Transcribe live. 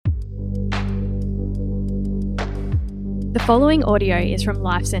The following audio is from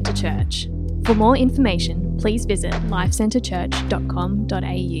Life Centre Church. For more information, please visit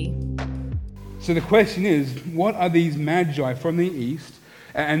lifecentrechurch.com.au. So the question is, what are these magi from the east?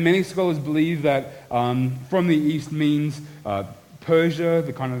 And many scholars believe that from the east means Persia,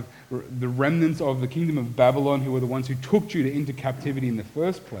 the remnants of the kingdom of Babylon, who were the ones who took Judah into captivity in the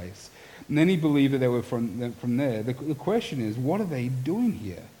first place. And then he believed that they were from there. The question is, what are they doing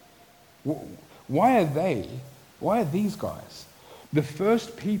here? Why are these guys, the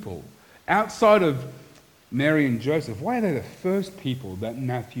first people, outside of Mary and Joseph, why are they the first people that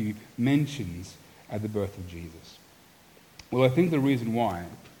Matthew mentions at the birth of Jesus? Well, I think the reason why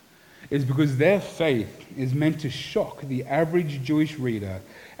is because their faith is meant to shock the average Jewish reader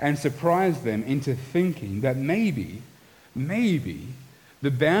and surprise them into thinking that maybe the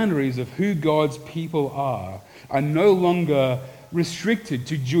boundaries of who God's people are no longer restricted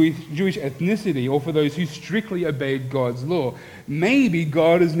to Jewish ethnicity or for those who strictly obeyed God's law. Maybe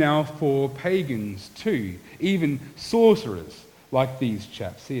God is now for pagans too, even sorcerers like these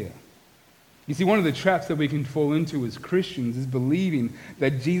chaps here. You see, one of the traps that we can fall into as Christians is believing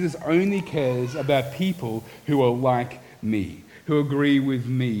that Jesus only cares about people who are like me, who agree with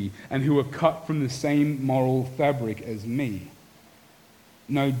me, and who are cut from the same moral fabric as me.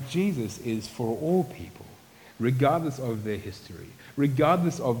 No, Jesus is for all people, regardless of their history,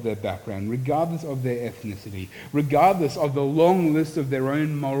 regardless of their background, regardless of their ethnicity, regardless of the long list of their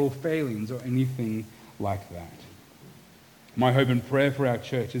own moral failings or anything like that. My hope and prayer for our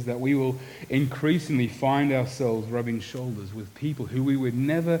church is that we will increasingly find ourselves rubbing shoulders with people who we would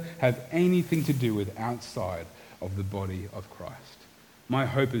never have anything to do with outside of the body of Christ. My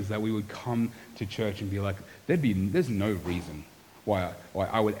hope is that we would come to church and be like, there's no reason why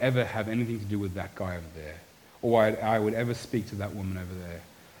I would ever have anything to do with that guy over there, or why I would ever speak to that woman over there,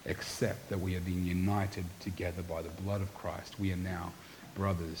 except that we are being united together by the blood of Christ. We are now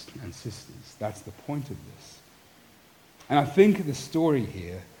brothers and sisters. That's the point of this. And I think the story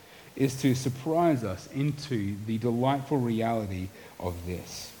here is to surprise us into the delightful reality of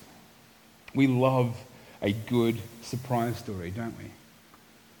this. We love a good surprise story, don't we?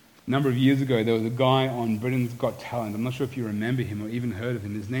 A number of years ago, there was a guy on Britain's Got Talent. I'm not sure if you remember him or even heard of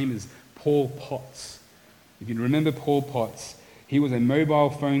him. His name is Paul Potts. If you remember Paul Potts, he was a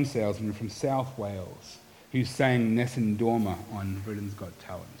mobile phone salesman from South Wales who sang Nessun Dorma on Britain's Got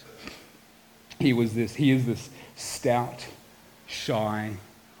Talent. He is this stout, shy,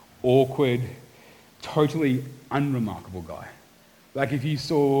 awkward, totally unremarkable guy. Like if you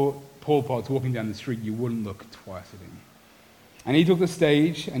saw Paul Potts walking down the street, you wouldn't look twice at him. And he took the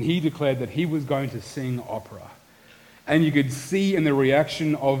stage and he declared that he was going to sing opera. And you could see in the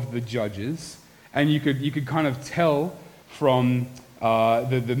reaction of the judges, and you could kind of tell from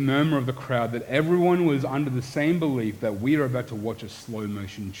the murmur of the crowd that everyone was under the same belief that we are about to watch a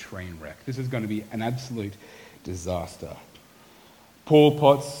slow-motion train wreck. This is going to be an absolute disaster. Paul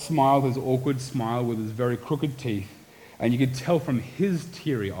Potts smiled his awkward smile with his very crooked teeth, and you could tell from his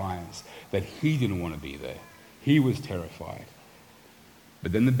teary eyes that he didn't want to be there. He was terrified.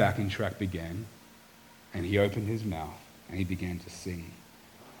 But then the backing track began, and he opened his mouth, and he began to sing.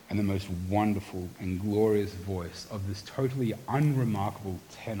 And the most wonderful and glorious voice of this totally unremarkable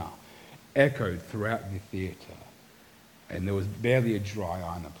tenor echoed throughout the theatre. And there was barely a dry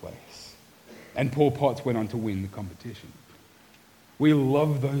eye in the place. And Paul Potts went on to win the competition. We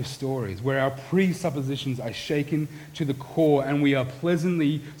love those stories where our presuppositions are shaken to the core and we are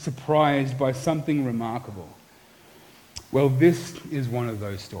pleasantly surprised by something remarkable. Well, this is one of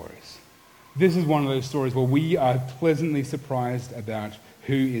those stories. This is one of those stories where we are pleasantly surprised about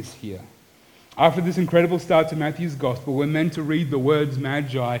who is here. After this incredible start to Matthew's gospel, we're meant to read the words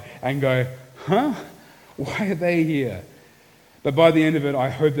magi and go, huh? Why are they here? But by the end of it, I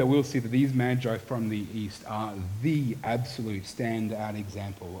hope that we'll see that these magi from the east are the absolute standout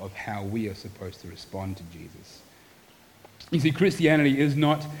example of how we are supposed to respond to Jesus. You see, Christianity is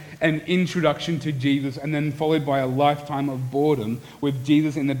not an introduction to Jesus and then followed by a lifetime of boredom with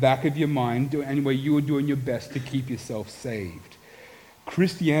Jesus in the back of your mind and where you are doing your best to keep yourself saved.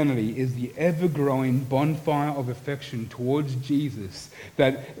 Christianity is the ever-growing bonfire of affection towards Jesus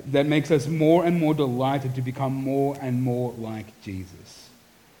that makes us more and more delighted to become more and more like Jesus.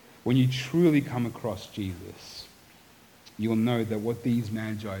 When you truly come across Jesus, you'll know that what these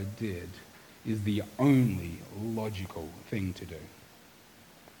magi did is the only logical thing to do.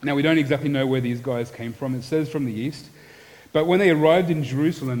 Now, we don't exactly know where these guys came from. It says from the east. But when they arrived in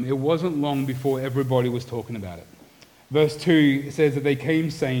Jerusalem, it wasn't long before everybody was talking about it. Verse 2 says that they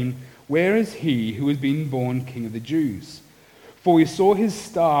came saying, "Where is he who has been born King of the Jews? For we saw his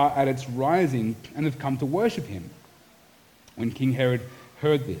star at its rising and have come to worship him." When King Herod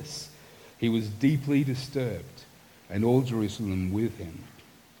heard this, he was deeply disturbed, and all Jerusalem with him.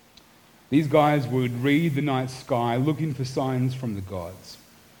 These guys would read the night sky looking for signs from the gods.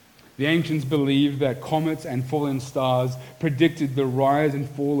 The ancients believed that comets and fallen stars predicted the rise and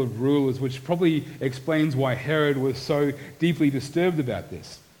fall of rulers, which probably explains why Herod was so deeply disturbed about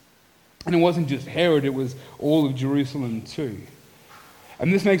this. And it wasn't just Herod, it was all of Jerusalem too.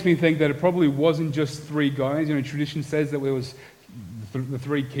 And this makes me think that it probably wasn't just three guys. Tradition says that there was the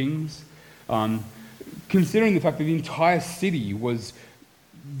three kings. Considering the fact that the entire city was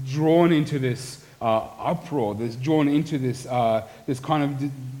drawn into this uproar, drawn into this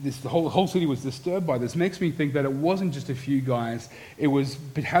the whole city was disturbed by this, makes me think that it wasn't just a few guys. It was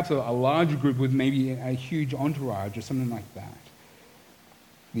perhaps a larger group with maybe a huge entourage or something like that.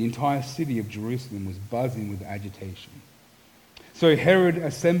 The entire city of Jerusalem was buzzing with agitation. So Herod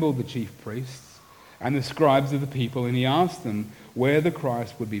assembled the chief priests and the scribes of the people, and he asked them where the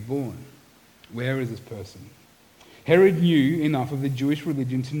Christ would be born. Where is this person? Herod knew enough of the Jewish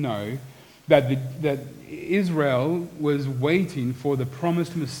religion to know that Israel was waiting for the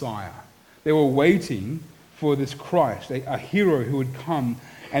promised Messiah. They were waiting for this Christ, a hero who would come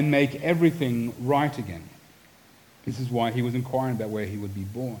and make everything right again. This is why he was inquiring about where he would be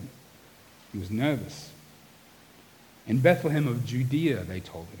born. He was nervous. In Bethlehem of Judea, they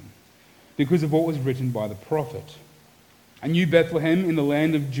told him, because of what was written by the prophet. And you, Bethlehem, in the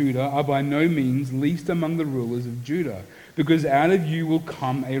land of Judah, are by no means least among the rulers of Judah, because out of you will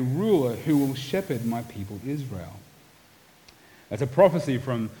come a ruler who will shepherd my people Israel. That's a prophecy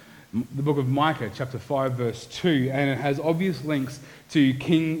from the book of Micah, chapter 5, verse 2, and it has obvious links to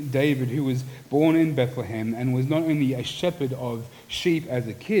King David, who was born in Bethlehem and was not only a shepherd of sheep as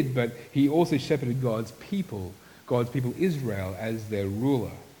a kid, but he also shepherded God's people Israel, as their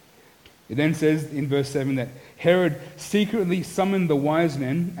ruler. It then says in verse 7 that Herod secretly summoned the wise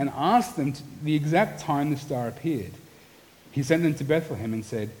men and asked them the exact time the star appeared. He sent them to Bethlehem and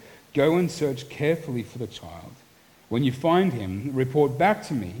said, "Go and search carefully for the child. When you find him, report back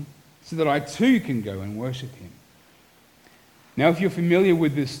to me so that I too can go and worship him." Now, if you're familiar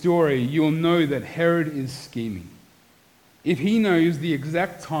with this story, you'll know that Herod is scheming. If he knows the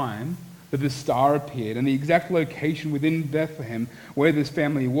exact time that the star appeared and the exact location within Bethlehem where this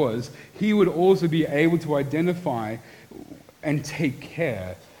family was, he would also be able to identify and take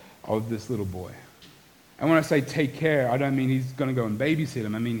care of this little boy. And when I say take care, I don't mean he's going to go and babysit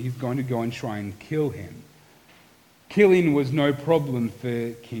him. I mean he's going to go and try and kill him. Killing was no problem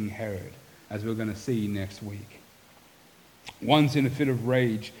for King Herod, as we're going to see next week. Once in a fit of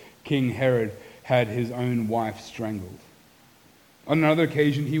rage, King Herod had his own wife strangled. On another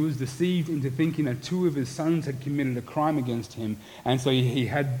occasion, he was deceived into thinking that two of his sons had committed a crime against him, and so he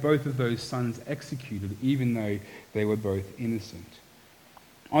had both of those sons executed, even though they were both innocent.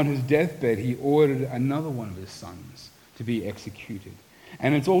 On his deathbed, he ordered another one of his sons to be executed.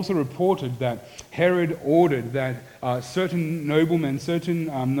 And it's also reported that Herod ordered that certain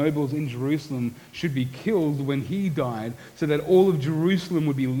nobles in Jerusalem should be killed when he died, so that all of Jerusalem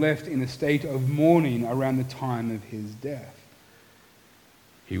would be left in a state of mourning around the time of his death.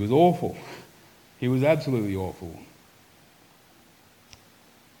 He was awful. He was absolutely awful.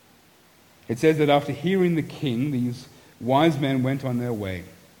 It says that after hearing the king, these wise men went on their way.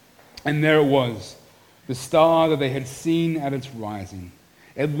 And there it was, the star that they had seen at its rising.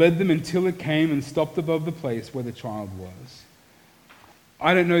 It led them until it came and stopped above the place where the child was.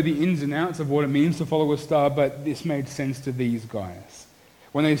 I don't know the ins and outs of what it means to follow a star, but this made sense to these guys.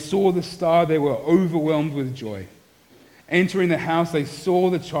 When they saw the star, they were overwhelmed with joy. Entering the house, they saw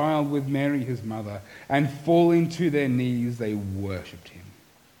the child with Mary, his mother, and falling to their knees, they worshipped him.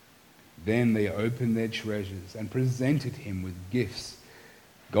 Then they opened their treasures and presented him with gifts,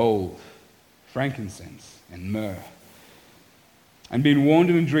 gold, frankincense, and myrrh. And being warned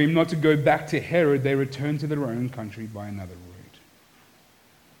in a dream not to go back to Herod, they returned to their own country by another route.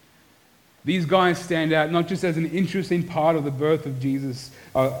 These guys stand out not just as an interesting part of the birth of Jesus'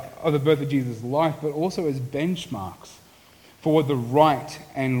 life, but also as benchmarks for what the right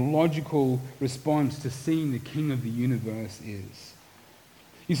and logical response to seeing the King of the universe is.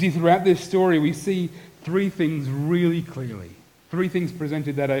 You see, throughout this story, we see three things really clearly. Three things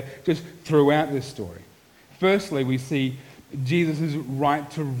presented that are just throughout this story. Firstly, we see Jesus' right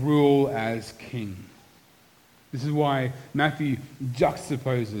to rule as king. This is why Matthew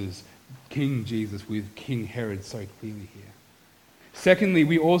juxtaposes King Jesus with King Herod so clearly here. Secondly,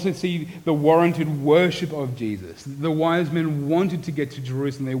 we also see the warranted worship of Jesus. The wise men wanted to get to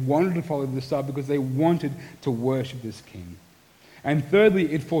Jerusalem. They wanted to follow the star because they wanted to worship this king. And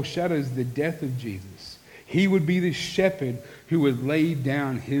thirdly, it foreshadows the death of Jesus. He would be the shepherd who would lay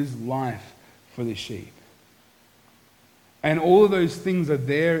down his life for the sheep. And all of those things are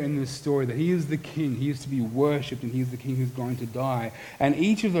there in this story, that he is the king, he is to be worshipped, and he is the king who's going to die. And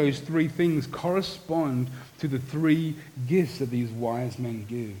each of those three things correspond to the three gifts that these wise men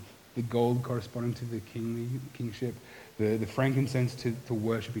give. The gold corresponding to the kingship, the frankincense to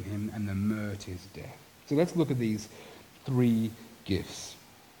worshiping him, and the myrrh to his death. So let's look at these three gifts.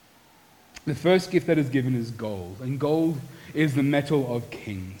 The first gift that is given is gold, and gold is the metal of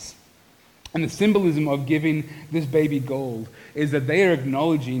kings. And the symbolism of giving this baby gold is that they are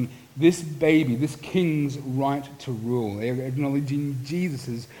acknowledging this baby, this king's right to rule. They are acknowledging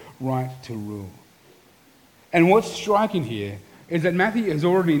Jesus' right to rule. And what's striking here is that Matthew has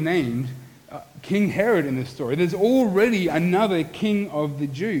already named King Herod in this story. There's already another king of the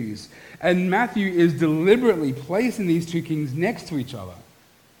Jews. And Matthew is deliberately placing these two kings next to each other.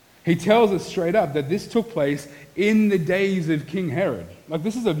 He tells us straight up that this took place in the days of King Herod. Like,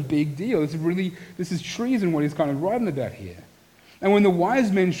 this is a big deal. This is treason, what he's kind of writing about here. And when the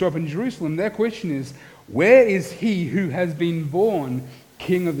wise men show up in Jerusalem, their question is, where is he who has been born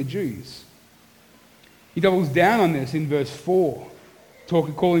King of the Jews? He doubles down on this in verse 4,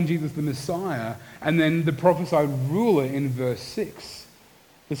 calling Jesus the Messiah, and then the prophesied ruler in verse 6.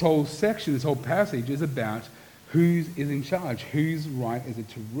 This whole section, this whole passage is about who is in charge, whose right is it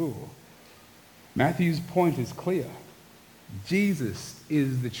to rule. Matthew's point is clear. Jesus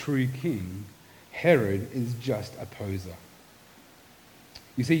is the true king. Herod is just a poser.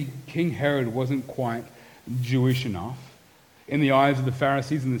 You see, King Herod wasn't quite Jewish enough. In the eyes of the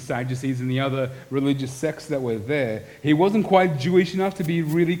Pharisees and the Sadducees and the other religious sects that were there, he wasn't quite Jewish enough to be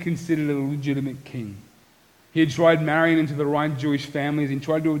really considered a legitimate king. He had tried marrying into the right Jewish families and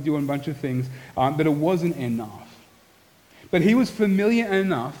tried to do a bunch of things, but it wasn't enough. But he was familiar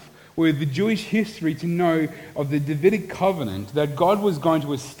enough with the Jewish history to know of the Davidic covenant, that God was going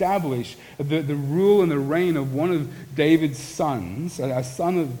to establish the rule and the reign of one of David's sons, a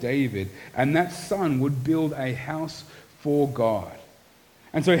son of David, and that son would build a house for God.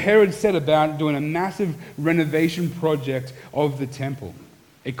 And so Herod set about doing a massive renovation project of the temple.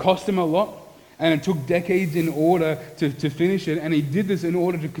 It cost him a lot, and it took decades in order to finish it, and he did this in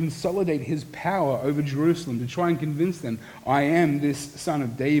order to consolidate his power over Jerusalem, to try and convince them, I am this son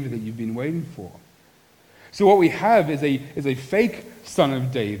of David that you've been waiting for. So what we have is a fake son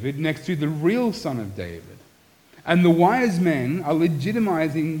of David next to the real son of David. And the wise men are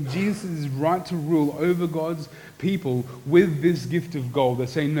legitimizing Jesus' right to rule over God's people with this gift of gold. They're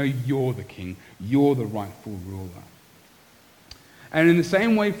saying, no, you're the king. You're the rightful ruler. And in the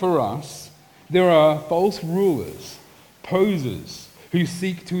same way for us, there are false rulers, posers, who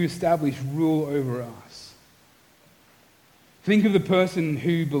seek to establish rule over us. Think of the person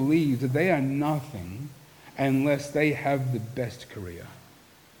who believes that they are nothing unless they have the best career.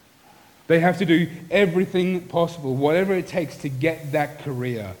 They have to do everything possible, whatever it takes to get that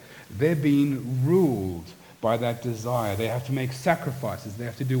career. They're being ruled by that desire. They have to make sacrifices. They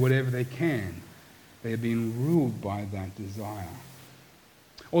have to do whatever they can. They are being ruled by that desire.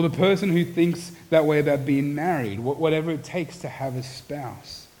 Or the person who thinks that way about being married, whatever it takes to have a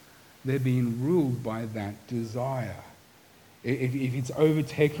spouse. They're being ruled by that desire. If it's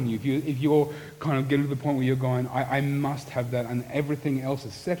overtaking you, if you're kind of getting to the point where you're going, I must have that, and everything else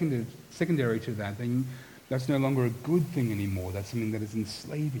is secondary to that, then that's no longer a good thing anymore. That's something that is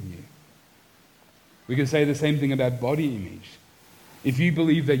enslaving you. We can say the same thing about body image. If you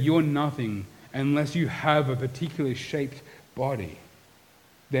believe that you're nothing unless you have a particularly shaped body,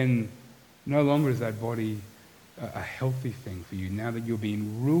 then no longer is that body a healthy thing for you now that you're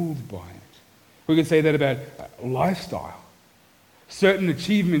being ruled by it. We can say that about lifestyle. Certain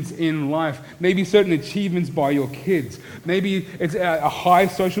achievements in life, maybe certain achievements by your kids. Maybe it's a high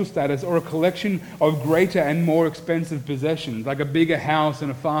social status or a collection of greater and more expensive possessions, like a bigger house and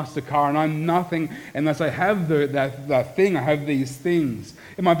a faster car, and I'm nothing unless I have that thing, I have these things.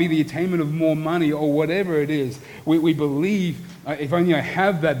 It might be the attainment of more money or whatever it is. We believe, if only I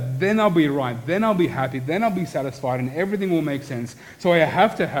have that, then I'll be right, then I'll be happy, then I'll be satisfied, and everything will make sense. So I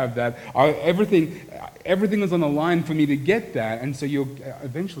have to have that. Everything is on the line for me to get that, and so you're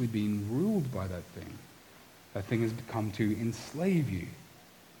eventually being ruled by that thing. That thing has become to enslave you.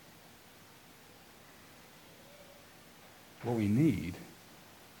 What we need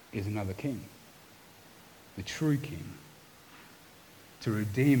is another king, the true king, to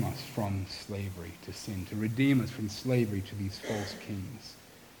redeem us from slavery to sin, to redeem us from slavery to these false kings.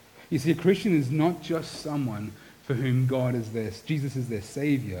 You see, a Christian is not just someone for whom Jesus is their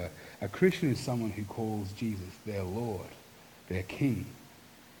Savior. A Christian is someone who calls Jesus their Lord, their King.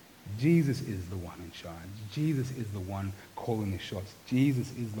 Jesus is the one in charge. Jesus is the one calling the shots.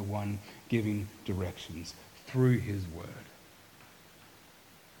 Jesus is the one giving directions through his word.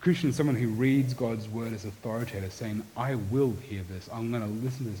 Christian is someone who reads God's word as authoritative, saying, I will hear this. I'm going to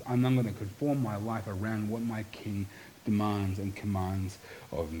listen to this. I'm going to conform my life around what my King demands and commands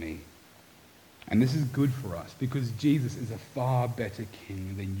of me. And this is good for us because Jesus is a far better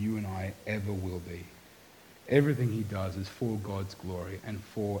King than you and I ever will be. Everything he does is for God's glory and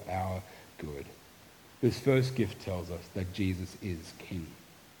for our good. This first gift tells us that Jesus is King.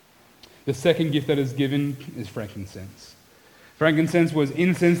 The second gift that is given is frankincense. Frankincense was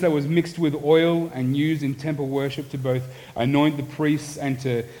incense that was mixed with oil and used in temple worship to both anoint the priests and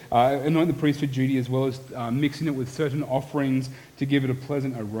to anoint the priests for duty, as well as mixing it with certain offerings to give it a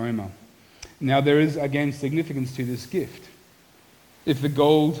pleasant aroma. Now there is again significance to this gift. If the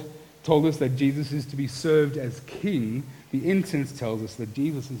gold told us that Jesus is to be served as king, the incense tells us that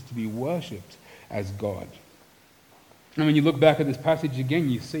Jesus is to be worshipped as God. And when you look back at this passage again,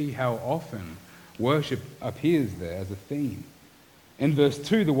 you see how often worship appears there as a theme. In verse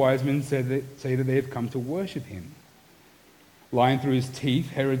 2, the wise men say that they have come to worship him. Lying through his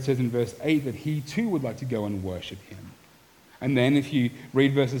teeth, Herod says in verse 8 that he too would like to go and worship him. And then if you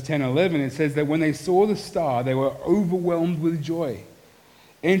read verses 10 and 11, it says that when they saw the star, they were overwhelmed with joy.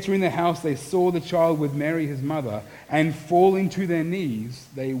 Entering the house, they saw the child with Mary, his mother, and falling to their knees,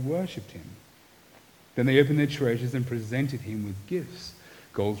 they worshipped him. Then they opened their treasures and presented him with gifts,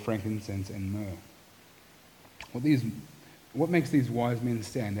 gold, frankincense, and myrrh. What makes these wise men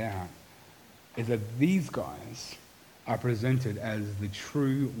stand out is that these guys are presented as the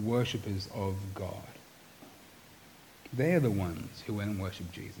true worshippers of God. They are the ones who went and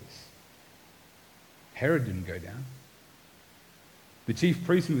worshipped Jesus. Herod didn't go down. The chief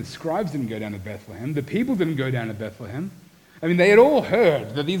priests and the scribes didn't go down to Bethlehem. The people didn't go down to Bethlehem. I mean, they had all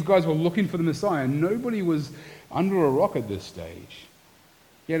heard that these guys were looking for the Messiah. Nobody was under a rock at this stage.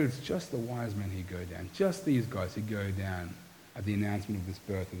 Yet it's just the wise men who go down, just these guys who go down at the announcement of this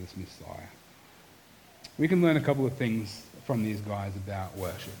birth of this Messiah. We can learn a couple of things from these guys about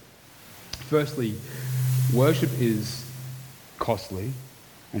worship. Firstly, worship is costly.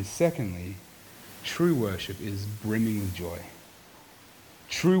 And secondly, true worship is brimming with joy.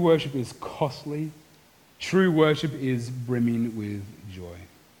 True worship is costly. True worship is brimming with joy.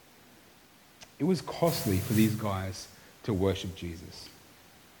 It was costly for these guys to worship Jesus.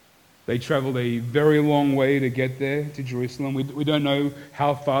 They traveled a very long way to get there to Jerusalem. We don't know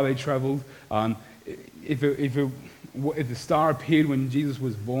how far they traveled. If the star appeared when Jesus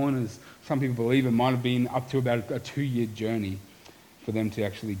was born, as some people believe, it might have been up to about a 2-year journey for them to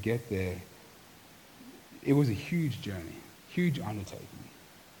actually get there. It was a huge journey, huge undertaking.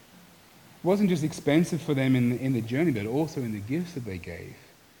 It wasn't just expensive for them in the journey, but also in the gifts that they gave.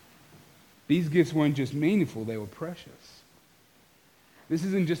 These gifts weren't just meaningful, they were precious. This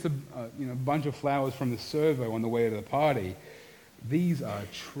isn't just a bunch of flowers from the servo on the way to the party. These are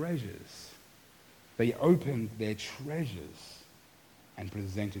treasures. They opened their treasures and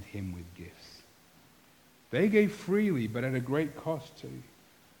presented him with gifts. They gave freely, but at a great cost too.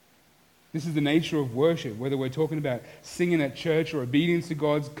 This is the nature of worship, whether we're talking about singing at church or obedience to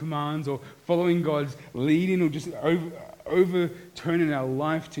God's commands or following God's leading or just overturning our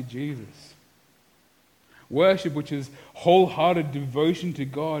life to Jesus. Worship, which is wholehearted devotion to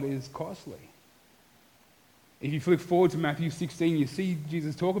God, is costly. If you flick forward to Matthew 16, you see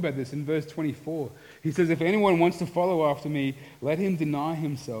Jesus talk about this in verse 24. He says, if anyone wants to follow after me, let him deny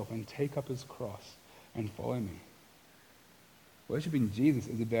himself and take up his cross and follow me. Worshipping Jesus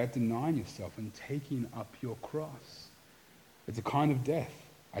is about denying yourself and taking up your cross. It's a kind of death,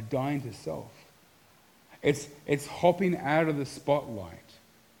 a dying to self. It's hopping out of the spotlight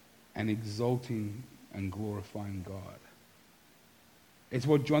and exalting and glorifying God. It's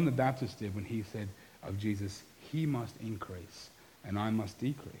what John the Baptist did when he said of Jesus, he must increase and I must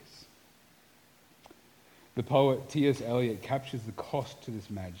decrease. The poet T.S. Eliot captures the cost to this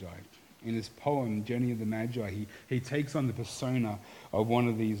magi. In his poem, Journey of the Magi, he takes on the persona of one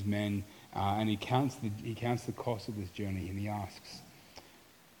of these men and he counts the cost of this journey, and he asks,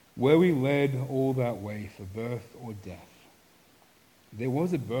 were we led all that way for birth or death? There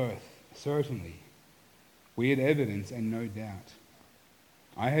was a birth, certainly. We had evidence and no doubt.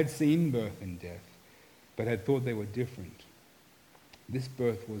 I had seen birth and death, but had thought they were different. This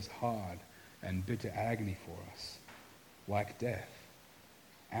birth was hard and bitter agony for us, like death,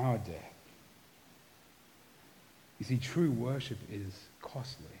 our death. You see, true worship is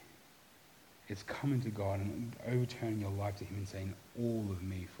costly. It's coming to God and overturning your life to him and saying, all of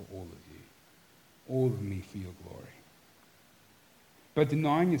me for all of you. All of me for your glory. But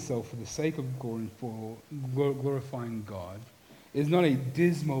denying yourself for the sake of glorifying God is not a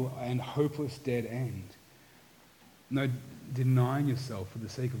dismal and hopeless dead end. No, denying yourself for the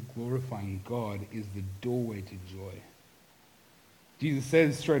sake of glorifying God is the doorway to joy. Jesus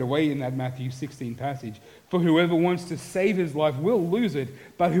says straight away in that Matthew 16 passage, "For whoever wants to save his life will lose it,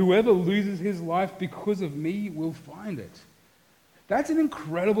 but whoever loses his life because of me will find it." That's an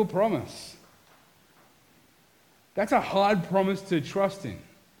incredible promise. That's a hard promise to trust in.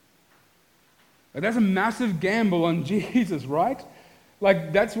 Like, that's a massive gamble on Jesus, right?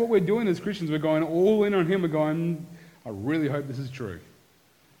 Like, that's what we're doing as Christians. We're going all in on him. We're going, I really hope this is true.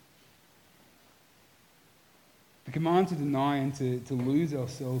 The command to deny and to lose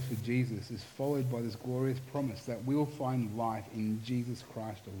ourselves for Jesus is followed by this glorious promise that we'll find life in Jesus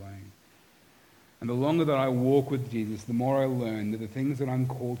Christ alone. And the longer that I walk with Jesus, the more I learn that the things that I'm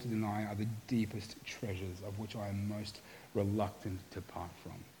called to deny are the deepest treasures of which I am most reluctant to part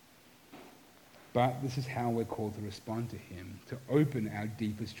from. But this is how we're called to respond to him, to open our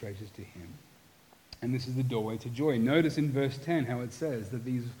deepest treasures to him. And this is the doorway to joy. Notice in verse 10 how it says that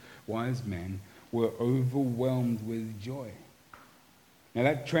these wise men were overwhelmed with joy. Now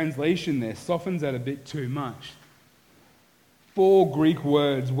that translation there softens that a bit too much. 4 Greek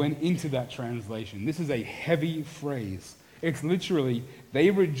words went into that translation. This is a heavy phrase. It's literally,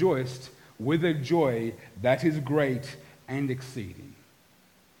 they rejoiced with a joy that is great and exceeding.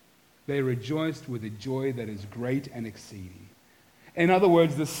 They rejoiced with a joy that is great and exceeding. In other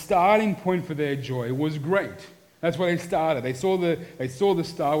words, the starting point for their joy was great. That's where they started. They saw the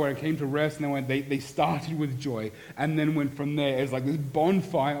star where it came to rest, and they started with joy, and then went from there. It's like this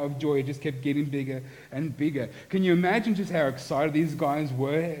bonfire of joy. It just kept getting bigger and bigger. Can you imagine just how excited these guys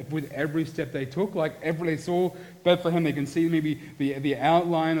were with every step they took? Like, they saw Bethlehem, they can see maybe the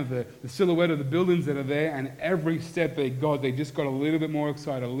outline of the silhouette of the buildings that are there, and every step they just got a little bit more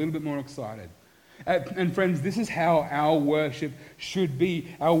excited, a little bit more excited. And friends, this is how our worship should be.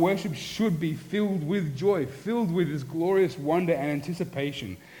 Our worship should be filled with joy, filled with this glorious wonder and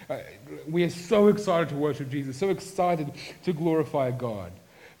anticipation. We are so excited to worship Jesus, so excited to glorify God.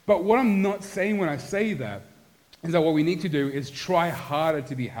 But what I'm not saying when I say that is that what we need to do is try harder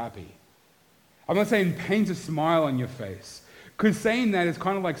to be happy. I'm not saying paint a smile on your face, because saying that is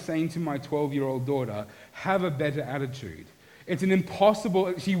kind of like saying to my 12-year-old daughter, have a better attitude. It's an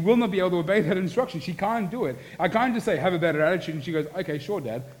impossible, she will not be able to obey that instruction. She can't do it. I can't just say, have a better attitude, and she goes, okay, sure,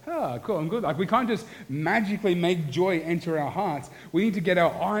 Dad. Cool, I'm good. Like, we can't just magically make joy enter our hearts. We need to get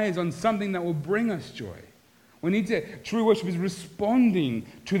our eyes on something that will bring us joy. True worship is responding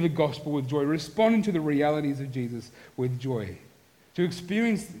to the gospel with joy, responding to the realities of Jesus with joy. To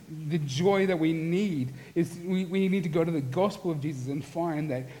experience the joy that we need, we need to go to the gospel of Jesus and find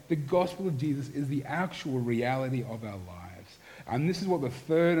that the gospel of Jesus is the actual reality of our lives. And this is what the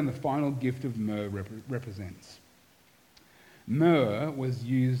third and the final gift of myrrh represents. Myrrh was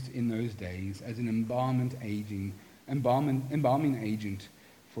used in those days as an embalming agent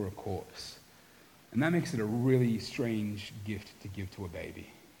for a corpse. And that makes it a really strange gift to give to a baby.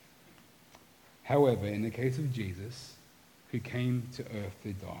 However, in the case of Jesus, who came to earth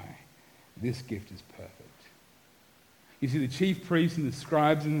to die, this gift is perfect. You see, the chief priests and the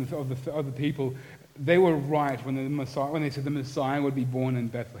scribes of the people, they were right when they said the Messiah would be born in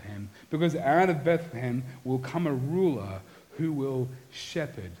Bethlehem, because out of Bethlehem will come a ruler who will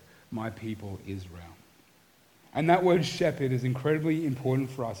shepherd my people Israel. And that word shepherd is incredibly important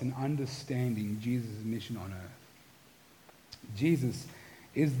for us in understanding Jesus' mission on earth. Jesus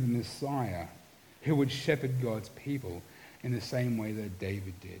is the Messiah who would shepherd God's people in the same way that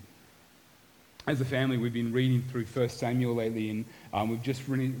David did. As a family, we've been reading through 1 Samuel lately, and we've just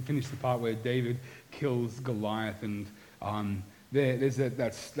finished the part where David kills Goliath, and there's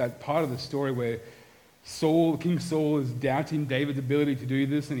that part of the story where King Saul is doubting David's ability to do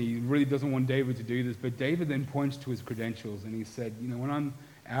this, and he really doesn't want David to do this, but David then points to his credentials, and he said, when I'm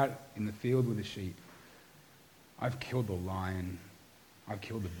out in the field with the sheep, I've killed the lion, I've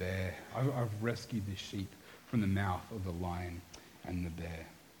killed the bear, I've rescued the sheep from the mouth of the lion and the bear.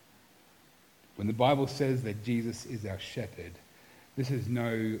 When the Bible says that Jesus is our shepherd, this is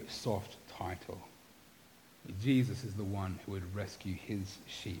no soft title. Jesus is the one who would rescue his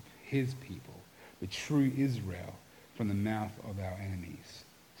sheep, his people, the true Israel, from the mouth of our enemies,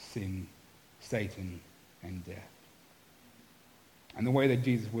 sin, Satan, and death. And the way that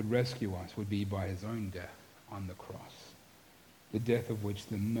Jesus would rescue us would be by his own death on the cross, the death of which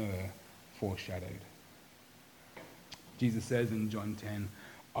the myrrh foreshadowed. Jesus says in John 10,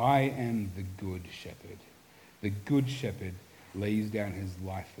 I am the good shepherd. The good shepherd lays down his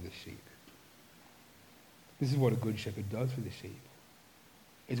life for the sheep. This is what a good shepherd does for the sheep.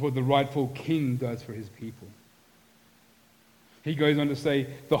 It's what the rightful king does for his people. He goes on to say,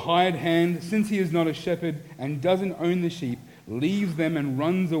 the hired hand, since he is not a shepherd and doesn't own the sheep, leaves them and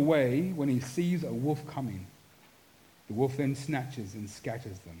runs away when he sees a wolf coming. The wolf then snatches and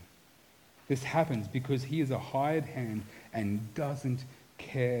scatters them. This happens because he is a hired hand and doesn't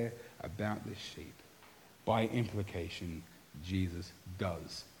care about the sheep. By implication, Jesus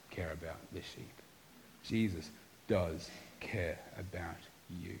does care about the sheep. Jesus does care about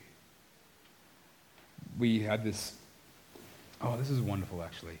you. We had this, this is wonderful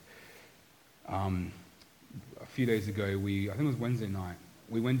actually. A few days ago, I think it was Wednesday night,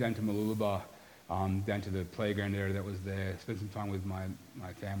 we went down to Malulaba, down to the playground area that was there, spent some time with my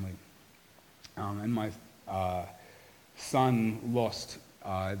family. And my son lost,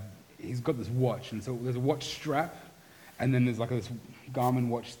 he's got this watch, and so there's a watch strap, and then there's like this Garmin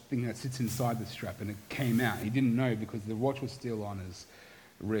watch thing that sits inside the strap, and it came out. He didn't know because the watch was still on his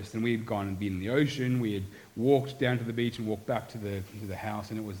wrist, and we had gone and been in the ocean. We had walked down to the beach and walked back to the house,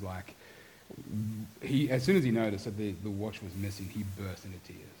 and it was like, as soon as he noticed that the watch was missing, he burst into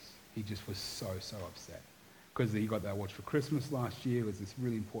tears. He just was so upset. Because he got that watch for Christmas last year. It was this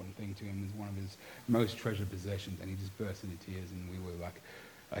really important thing to him. It was one of his most treasured possessions, and he just burst into tears, and we were like,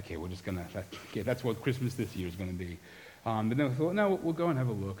 okay, we're just going to, that's what Christmas this year is going to be. But then we thought, no, we'll go and have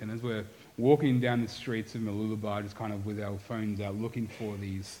a look. And as we're walking down the streets of Malulaba, just kind of with our phones out, looking for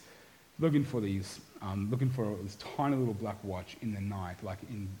this tiny little black watch in the night,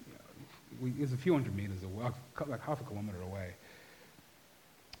 it was a few hundred meters away, like half a kilometer away.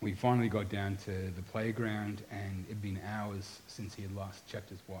 We finally got down to the playground, and it'd been hours since he had last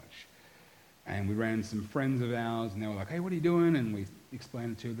checked his watch. And we ran into some friends of ours, and they were like, hey, what are you doing? And we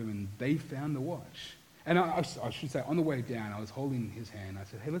explained it to them, and they found the watch. And I should say, on the way down, I was holding his hand. I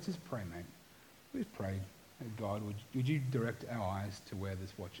said, hey, let's just pray, mate. Let's pray. Hey, God, would you direct our eyes to where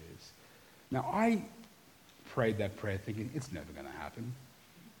this watch is? Now, I prayed that prayer thinking, it's never going to happen.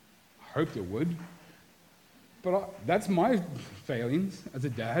 I hoped it would. But that's my failings as a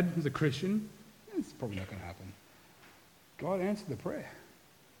dad, as a Christian. It's probably not going to happen. God answered the prayer.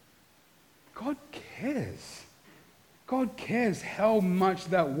 God cares. God cares how much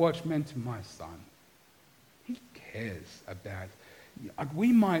that watch meant to my son. He cares about.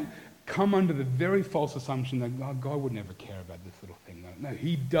 We might come under the very false assumption that God would never care about this little thing. No,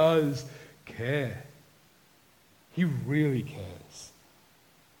 he does care. He really cares.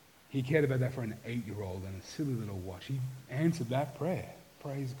 He cared about that for an 8-year-old and a silly little watch. He answered that prayer.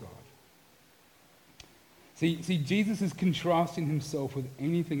 Praise God. See, Jesus is contrasting himself with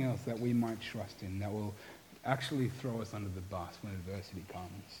anything else that we might trust in that will actually throw us under the bus when adversity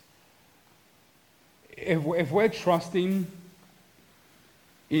comes. If we're trusting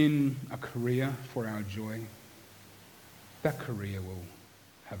in a career for our joy, that career will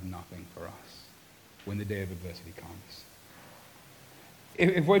have nothing for us when the day of adversity comes.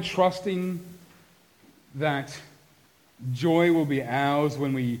 If we're trusting that joy will be ours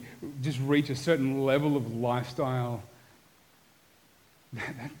when we just reach a certain level of lifestyle,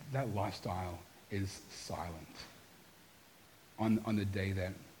 that lifestyle is silent on the day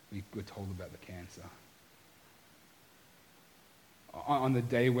that we were told about the cancer. On the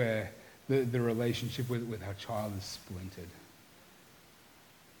day where the relationship with our child is splintered.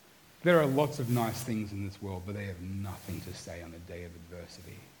 There are lots of nice things in this world, but they have nothing to say on the day of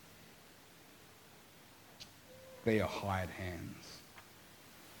adversity. They are hired hands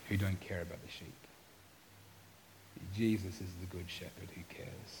who don't care about the sheep. Jesus is the good shepherd who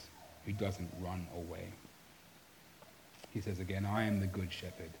cares, who doesn't run away. He says again, I am the good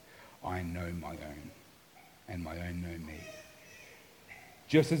shepherd. I know my own, and my own know me.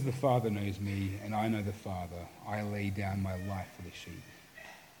 Just as the Father knows me, and I know the Father, I lay down my life for the sheep.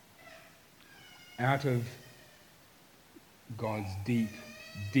 Out of God's deep,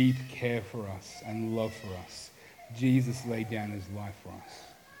 deep care for us and love for us, Jesus laid down his life for us.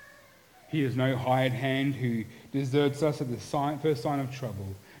 He is no hired hand who deserts us at the first sign of trouble.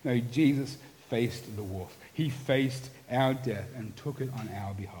 No, Jesus faced the wolf. He faced our death and took it on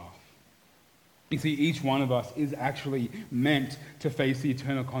our behalf. You see, each one of us is actually meant to face the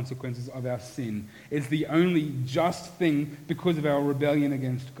eternal consequences of our sin. It's the only just thing because of our rebellion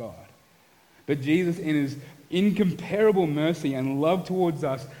against God. But Jesus, in his incomparable mercy and love towards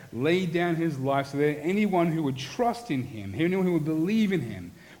us, laid down his life so that anyone who would trust in him, anyone who would believe in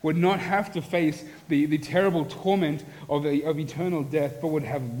him, would not have to face the terrible torment of eternal death, but would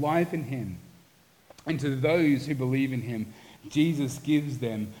have life in him. And to those who believe in him, Jesus gives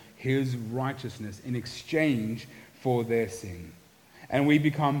them his righteousness in exchange for their sin. And we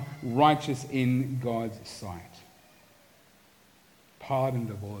become righteous in God's sight. pardoned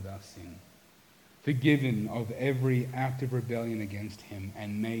of all of our sin, forgiven of every act of rebellion against him,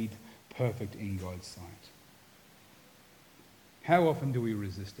 and made perfect in God's sight. How often do we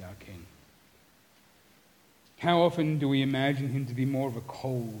resist our King? How often do we imagine him to be more of a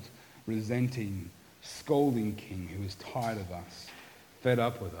cold, resenting, scolding king who is tired of us, fed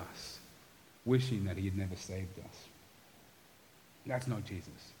up with us, wishing that he had never saved us? That's not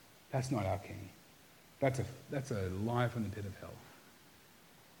Jesus. That's not our King. That's a lie from the pit of hell.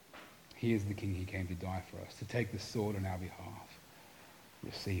 He is the King. He came to die for us, to take the sword on our behalf.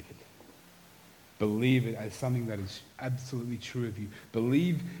 Receive it. Believe it as something that is absolutely true of you.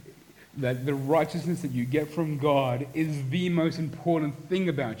 Believe that the righteousness that you get from God is the most important thing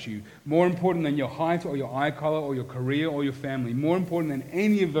about you. More important than your height or your eye color or your career or your family. More important than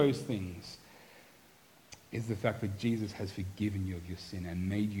any of those things is the fact that Jesus has forgiven you of your sin and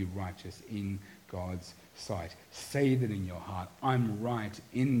made you righteous in God's sight. Say that in your heart. I'm right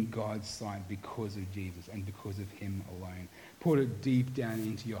in God's sight because of Jesus and because of him alone. Put it deep down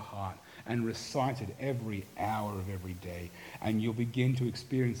into your heart and recite it every hour of every day, and you'll begin to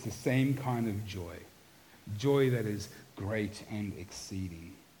experience the same kind of joy. Joy that is great and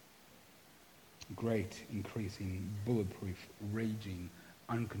exceeding. Great, increasing, bulletproof, raging,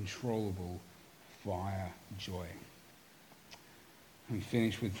 uncontrollable fire joy. And we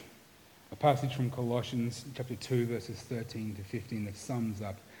finish with a passage from Colossians chapter 2, verses 13 to 15 that sums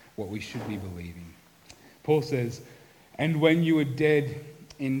up what we should be believing. Paul says, "And when you were dead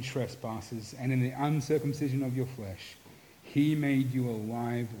in trespasses and in the uncircumcision of your flesh, he made you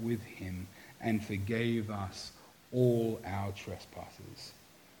alive with him and forgave us all our trespasses.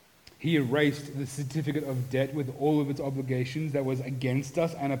 He erased the certificate of debt with all of its obligations that was against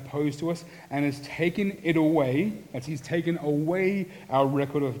us and opposed to us, and has taken it away," as he's taken away our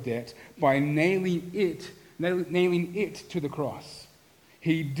record of debt, by nailing it to the cross.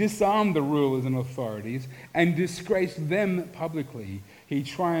 He disarmed the rulers and authorities and disgraced them publicly. He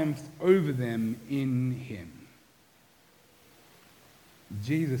triumphed over them in him.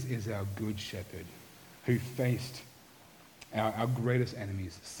 Jesus is our good shepherd who faced our greatest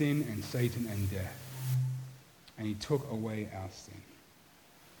enemies, sin and Satan and death. And he took away our sin.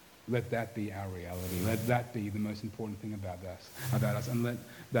 Let that be our reality. Let that be the most important thing about us, and let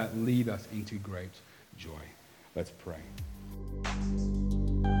that lead us into great joy. Let's pray.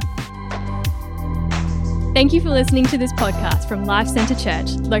 Thank you for listening to this podcast from Life Centre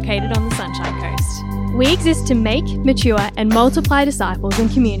Church, located on the Sunshine Coast. We exist to make, mature, and multiply disciples and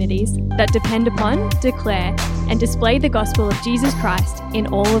communities that depend upon, declare, and display the gospel of Jesus Christ in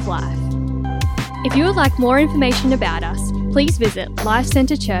all of life. If you would like more information about us, please visit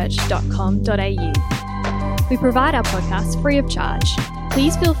lifecentrechurch.com.au. We provide our podcasts free of charge.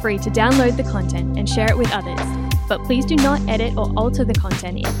 Please feel free to download the content and share it with others, but please do not edit or alter the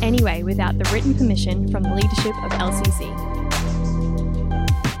content in any way without the written permission from the leadership of LCC.